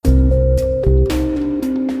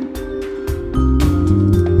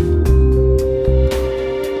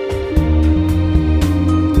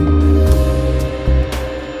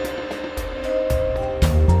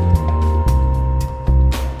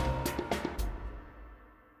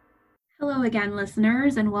Hello again,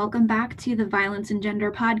 listeners, and welcome back to the Violence and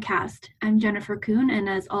Gender podcast. I'm Jennifer Kuhn, and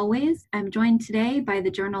as always, I'm joined today by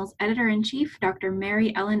the journal's editor-in-chief, Dr.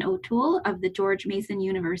 Mary Ellen O'Toole of the George Mason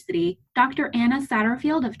University. Dr. Anna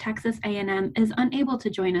Satterfield of Texas A&M is unable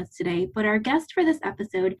to join us today, but our guest for this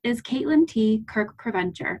episode is Kate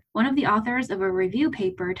Kirk-Provencher, one of the authors of a review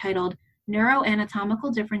paper titled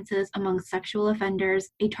Neuroanatomical Differences Among Sexual Offenders,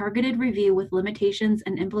 a Targeted Review with Limitations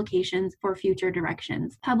and Implications for Future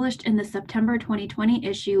Directions, published in the September 2020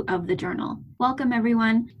 issue of the journal. Welcome,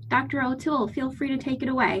 everyone. Dr. O'Toole, feel free to take it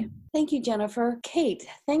away. Thank you, Jennifer. Kate,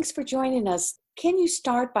 thanks for joining us. Can you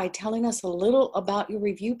start by telling us a little about your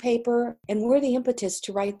review paper and where the impetus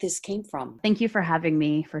to write this came from? Thank you for having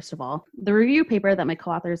me, first of all. The review paper that my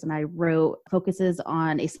co-authors and I wrote focuses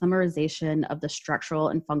on a summarization of the structural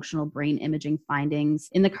and functional brain imaging findings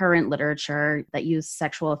in the current literature that use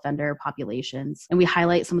sexual offender populations. And we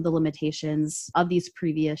highlight some of the limitations of these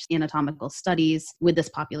previous anatomical studies with this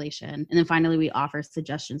population. And then finally, we offer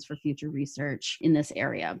suggestions for future research in this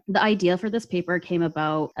area. The idea for this paper came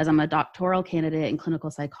about as I'm a doctoral candidate in clinical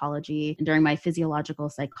psychology. And during my physiological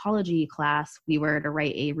psychology class, we were to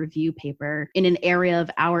write a review paper in an area of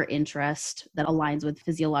our interest that aligns with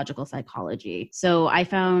physiological psychology. So I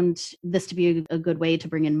found this to be a good way to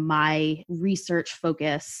bring in my research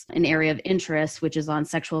focus, an area of interest, which is on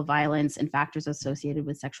sexual violence and factors associated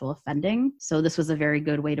with sexual offending. So this was a very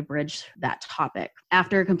good way to bridge that topic.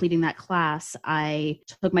 After completing that class, I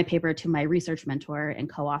took my paper to my research mentor and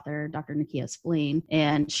co-author, Dr. Nakia Spillane,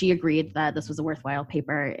 and she agreed that this was a worthwhile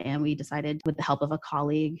paper, and we decided, with the help of a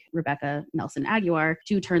colleague, Rebecca Nelson-Aguiar,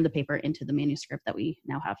 to turn the paper into the manuscript that we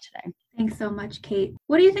now have today. Thanks so much, Kate.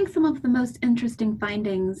 What do you think some of the most interesting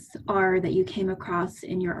findings are that you came across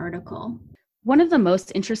in your article? One of the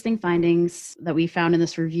most interesting findings that we found in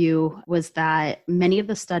this review was that many of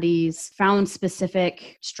the studies found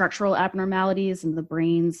specific structural abnormalities in the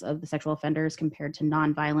brains of the sexual offenders compared to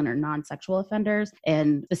nonviolent or non-sexual offenders,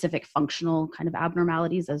 and specific functional kind of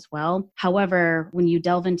abnormalities as well. However, when you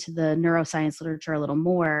delve into the neuroscience literature a little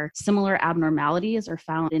more, similar abnormalities are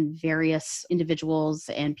found in various individuals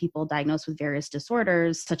and people diagnosed with various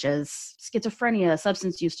disorders, such as schizophrenia,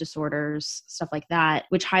 substance use disorders, stuff like that,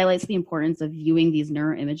 which highlights the importance of viewing these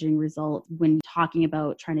neuroimaging results when talking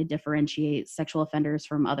about trying to differentiate sexual offenders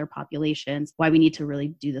from other populations, why we need to really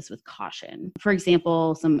do this with caution. For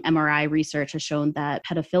example, some MRI research has shown that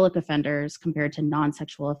pedophilic offenders compared to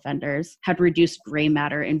non-sexual offenders had reduced gray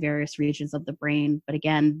matter in various regions of the brain. But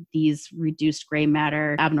again, these reduced gray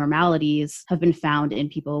matter abnormalities have been found in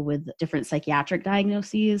people with different psychiatric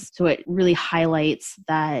diagnoses. So it really highlights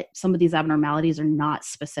that some of these abnormalities are not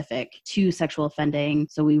specific to sexual offending.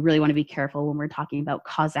 So we really want to be careful when we're talking about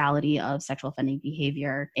causality of sexual offending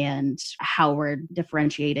behavior and how we're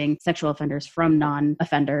differentiating sexual offenders from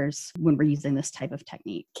non-offenders when we're using this type of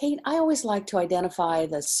technique. Kate, I always like to identify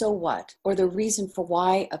the so what, or the reason for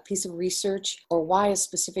why a piece of research or why a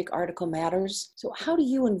specific article matters. So how do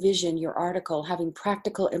you envision your article having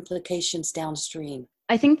practical implications downstream?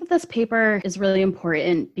 I think that this paper is really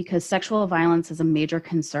important because sexual violence is a major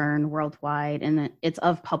concern worldwide, and it's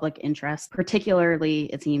of public interest, particularly,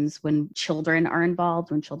 it seems, when children are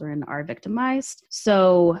involved, when children are victimized.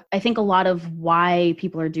 So I think a lot of why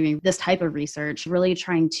people are doing this type of research, really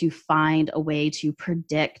trying to find a way to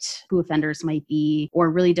predict who offenders might be, or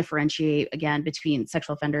really differentiate, again, between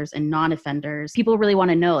sexual offenders and non-offenders. People really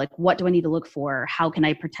want to know, like, what do I need to look for? How can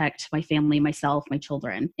I protect my family, myself, my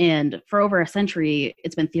children? And for over a century,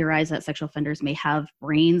 it's been theorized that sexual offenders may have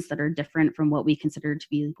brains that are different from what we consider to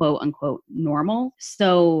be quote unquote normal.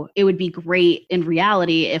 So it would be great in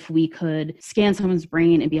reality if we could scan someone's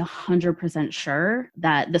brain and be 100% sure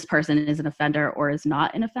that this person is an offender or is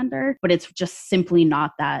not an offender, but it's just simply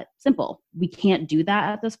not that simple. We can't do that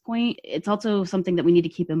at this point. It's also something that we need to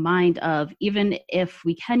keep in mind of, even if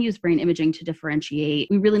we can use brain imaging to differentiate,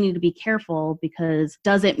 we really need to be careful, because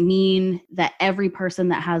does it mean that every person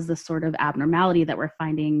that has this sort of abnormality that we're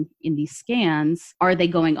finding in these scans, are they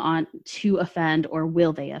going on to offend, or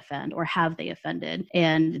will they offend, or have they offended?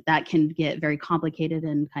 And that can get very complicated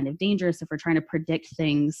and kind of dangerous if we're trying to predict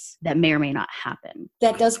things that may or may not happen.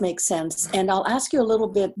 That does make sense. And I'll ask you a little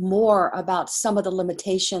bit more about some of the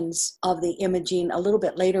limitations of the imaging a little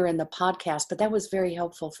bit later in the podcast, but that was very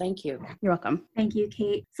helpful. Thank you. You're welcome. Thank you,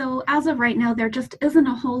 Kate. So as of right now, there just isn't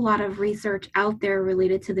a whole lot of research out there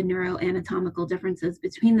related to the neuroanatomical differences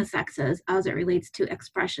between the sexes as it relates to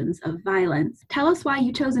expressions of violence. Tell us why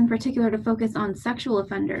you chose in particular to focus on sexual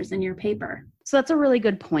offenders in your paper. So that's a really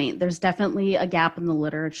good point. There's definitely a gap in the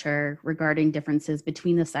literature regarding differences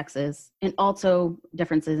between the sexes and also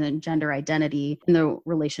differences in gender identity in the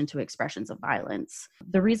relation to expressions of violence.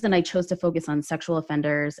 The reason I chose to focus on sexual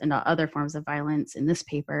offenders and other forms of violence in this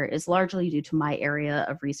paper is largely due to my area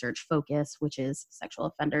of research focus, which is sexual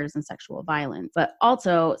offenders and sexual violence. But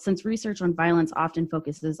also, since research on violence often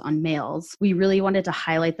focuses on males, we really wanted to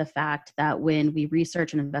highlight the fact that when we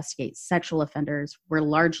research and investigate sexual offenders, we're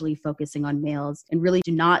largely focusing on males and really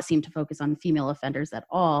do not seem to focus on female offenders at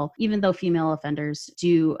all, even though female offenders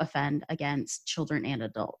do offend against children and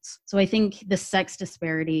adults. So I think the sex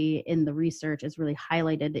disparity in the research is really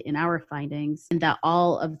highlighted in our findings, and that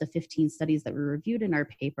all of the 15 studies that we reviewed in our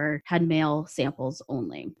paper had male samples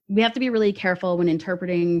only. We have to be really careful when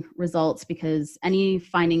interpreting results because any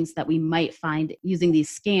findings that we might find using these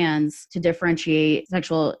scans to differentiate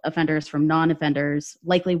sexual offenders from non-offenders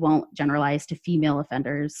likely won't generalize to female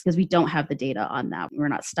offenders because we don't have the data on that. We're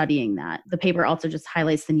not studying that. The paper also just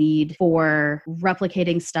highlights the need for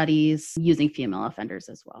replicating studies using female offenders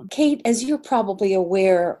as well. Kate, as you're probably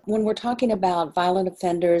aware, when we're talking about violent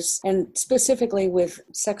offenders and specifically with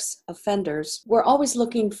sex offenders, we're always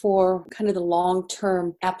looking for kind of the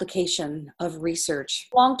long-term application of research.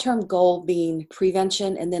 Long-term goal being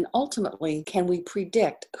prevention, and then ultimately, can we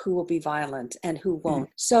predict who will be violent and who won't?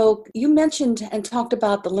 So you mentioned and talked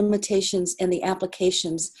about the limitations and the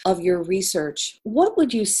applications of your research. What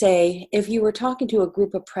would you say if you were talking to a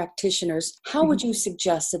group of practitioners? How would you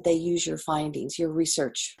suggest that they use your findings, your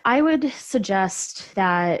research? I would suggest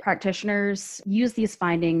that practitioners use these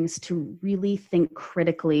findings to really think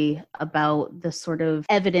critically about the sort of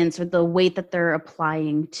evidence or the weight that they're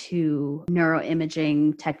applying to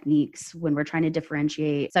neuroimaging techniques when we're trying to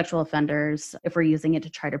differentiate sexual offenders, if we're using it to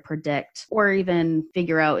try to predict or even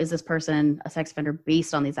figure out, is this person a sex offender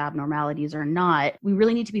based on these abnormalities or not? We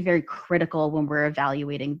really need to be very critical when we're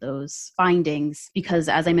evaluating those findings because,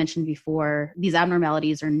 as I mentioned before, these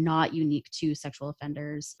abnormalities are not unique to sexual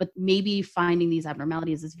offenders, but maybe finding these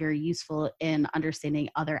abnormalities is very useful in understanding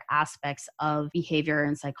other aspects of behavior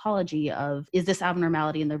and psychology of, is this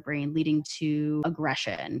abnormality in the brain leading to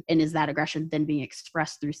aggression? And is that aggression then being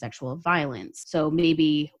expressed through sexual violence? So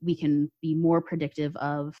maybe we can be more predictive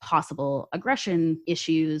of possible aggression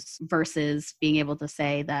issues versus being able to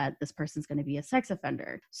say that this person's going to be a sex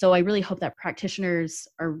offender. So I really hope that practitioners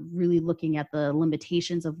are really looking at the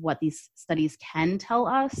limitations of what these studies can tell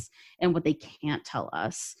us and what they can't tell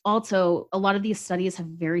us. Also, a lot of these studies have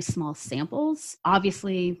very small samples.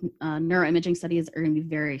 Obviously, neuroimaging studies are going to be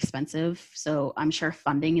very expensive, so I'm sure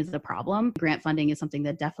funding is the problem. Grant funding is something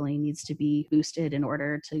that definitely needs to be boosted in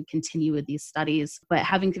order to continue with these studies. But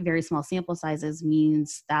having very small sample sizes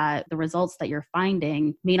means that the results that you're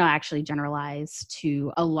finding may not actually generalize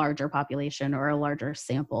to a larger population or a larger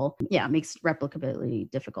sample. Yeah, it makes replicability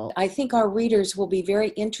difficult. I think our readers will be very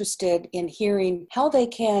interested in hearing how they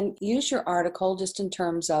can use your article just in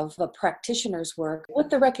terms of a practitioner's work with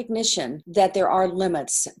the recognition that there are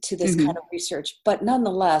limits to this kind of research. But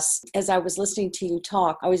nonetheless, as I was listening to you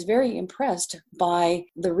talk, I was very impressed by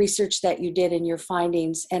the research that you did in your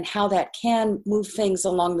findings and how that can move things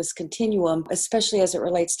along this continuum, especially as it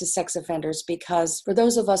relates to sex offenders, because for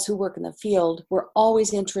those of us who work in the field, we're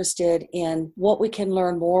always interested in what we can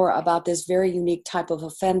learn more about this very unique type of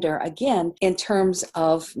offender, again, in terms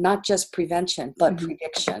of not just prevention, but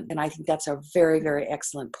prediction. And I think that's a very, very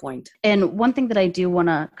excellent point. And one thing that I do want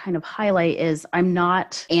to kind of highlight is I'm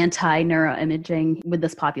not anti-neuroimaging with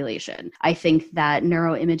this population. I think that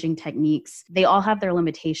neuroimaging techniques, they all have their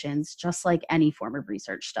limitations, just like any form of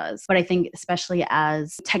research does. But I think especially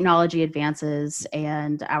as technology advances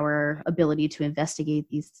and our ability to investigate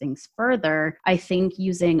these things further, I think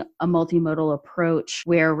using a multimodal approach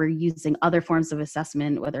where we're using other forms of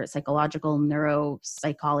assessment, whether it's psychological,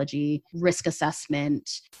 neuropsychology, risk assessment,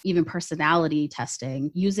 even personality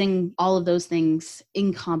testing, using all of those things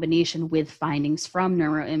in combination with findings from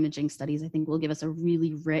neuroimaging studies, I think will give us a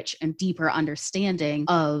really rich and deeper understanding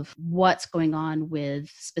of what's going on with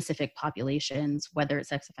specific populations, whether it's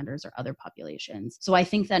sex offenders or other populations. So I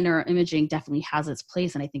think that neuroimaging definitely has its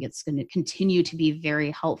place, and I think it's going to continue to be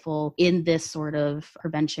very helpful in this sort of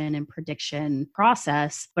prevention and prediction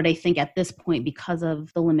process. But I think at this point, because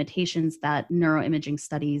of the limitations that neuroimaging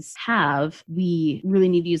studies have, we really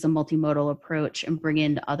need to use a multimodal approach and bring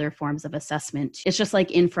in other forms of assessment. It's just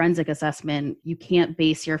like in forensic assessment, you can't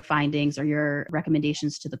base your findings or your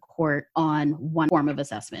recommendations to the court on one form of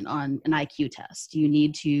assessment, on an IQ test. You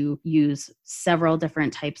need to use several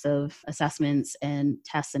different types of assessments and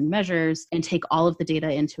tests and measures and take all of the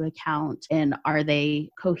data into account. And are they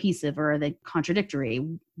cohesive or are they contradictory?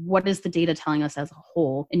 what is the data telling us as a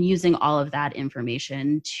whole, and using all of that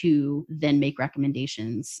information to then make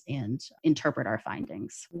recommendations and interpret our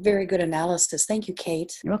findings. Very good analysis. Thank you,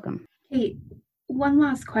 Kate. You're welcome. Kate, one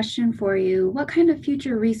last question for you. What kind of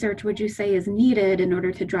future research would you say is needed in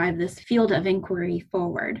order to drive this field of inquiry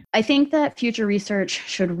forward? I think that future research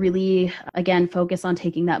should really, again, focus on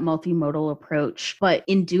taking that multimodal approach. But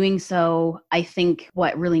in doing so, I think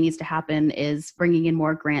what really needs to happen is bringing in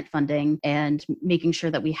more grant funding and making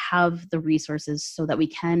sure that we have the resources so that we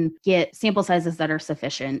can get sample sizes that are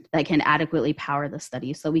sufficient, that can adequately power the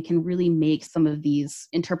study, so we can really make some of these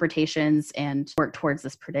interpretations and work towards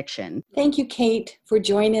this prediction. Thank you, Kate, for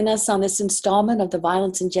joining us on this installment of the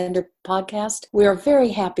Violence and Gender podcast. We are very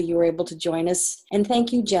happy you were able to join us. And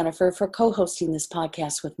thank you, Jennifer, for co-hosting this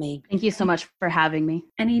podcast with me. Thank you so much for having me.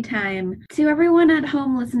 Anytime. To everyone at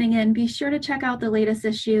home listening in, be sure to check out the latest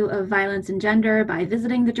issue of Violence and Gender by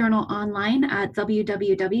visiting the journal online at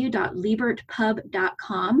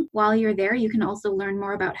www.liebertpub.com. While you're there, you can also learn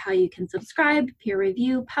more about how you can subscribe, peer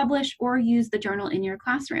review, publish, or use the journal in your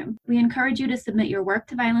classroom. We encourage you to submit your work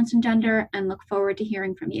to Violence and Gender and look forward to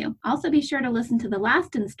hearing from you. Also, be sure to listen to the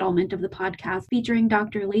last installment of the podcast featuring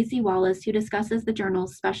Dr. Lacey Wallace, who discusses the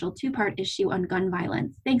journal's special 2-part issue on gun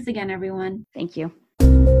violence. Thanks again, everyone. Thank you.